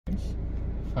seconds.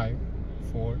 5,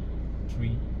 4,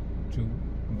 3, 2,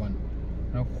 1.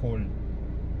 Now hold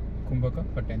Kumbhaka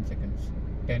for 10 seconds.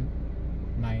 10,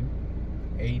 9,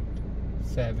 8,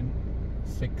 7,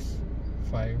 6,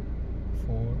 5,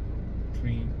 4,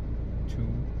 3, 2,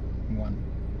 1.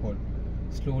 Hold.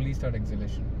 Slowly start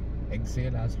exhalation.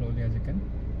 Exhale as slowly as you can.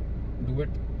 Do it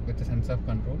with a sense of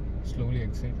control. Slowly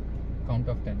exhale. Count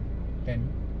of 10.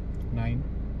 10, 9,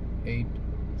 8,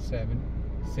 7,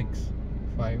 6,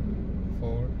 5,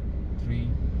 4, 3,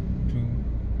 2,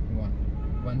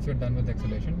 1. Once you're done with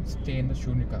exhalation, stay in the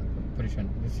Shunyaka position.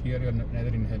 This here you're neither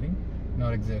inhaling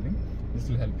nor exhaling. This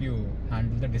will help you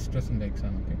handle the distress in the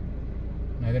exam. Okay.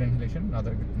 Neither inhalation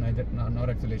nor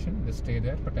exhalation. Just stay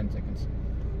there for 10 seconds.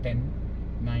 10,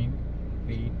 9,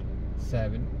 8,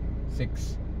 7,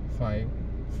 6, 5,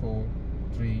 4,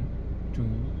 3, 2,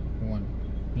 1.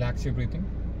 Relax your breathing.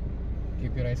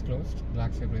 Keep your eyes closed.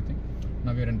 Relax your breathing.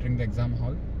 Now we are entering the exam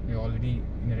hall. We are already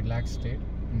in a relaxed state.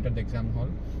 Enter the exam hall.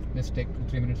 Just take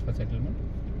 2-3 minutes for settlement.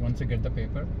 Once you get the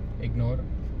paper, ignore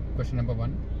question number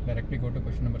 1. Directly go to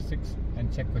question number 6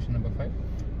 and check question number 5.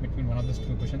 Between one of these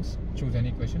two questions, choose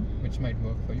any question which might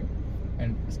work for you,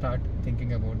 and start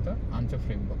thinking about the answer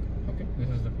framework. Okay,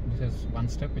 this is one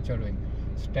step which you are doing.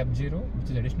 Step 0, which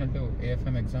is additional to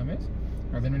AFM exam, is,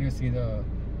 and then when you see the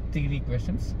theory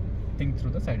questions, think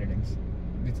through the side headings.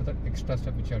 These are the extra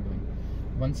step which you are doing.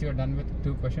 Once you are done with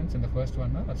 2 questions in the first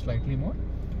 1 hour or slightly more,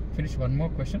 finish 1 more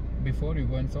question before you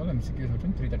go and solve MCQs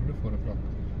between 3:30 to 4 o'clock.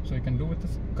 So you can do with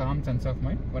this calm sense of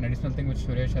mind. One additional thing which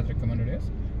Suresh has recommended is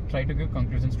try to give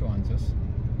conclusions to answers,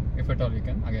 if at all you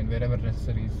can. Again, wherever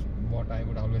necessary is what I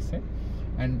would always say.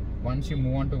 And once you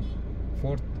move on to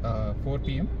 4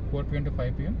 p.m. to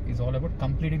 5 p.m. is all about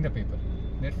completing the paper.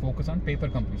 There, focus on paper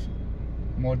completion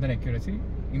more than accuracy.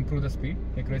 Improve the speed.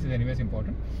 Accuracy is anyways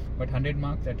important, but 100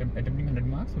 marks, attempting 100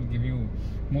 marks will give you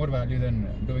more value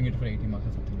than doing it for 80 marks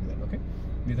or something like that. Okay,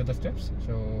 these are the steps.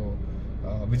 So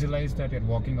visualize that you're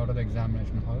walking out of the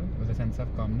examination hall with a sense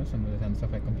of calmness and with a sense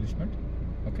of accomplishment.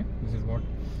 Okay, this is what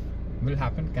will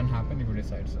happen, can happen if you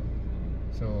decide so.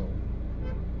 So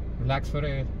relax for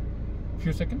a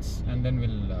few seconds and then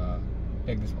we'll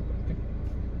take this forward. Okay,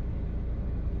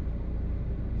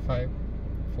 5,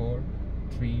 4,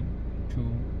 3, 2,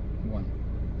 1.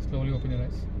 Slowly open your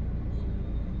eyes.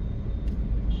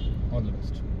 All the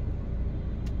best.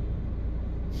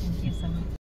 Thank you so much.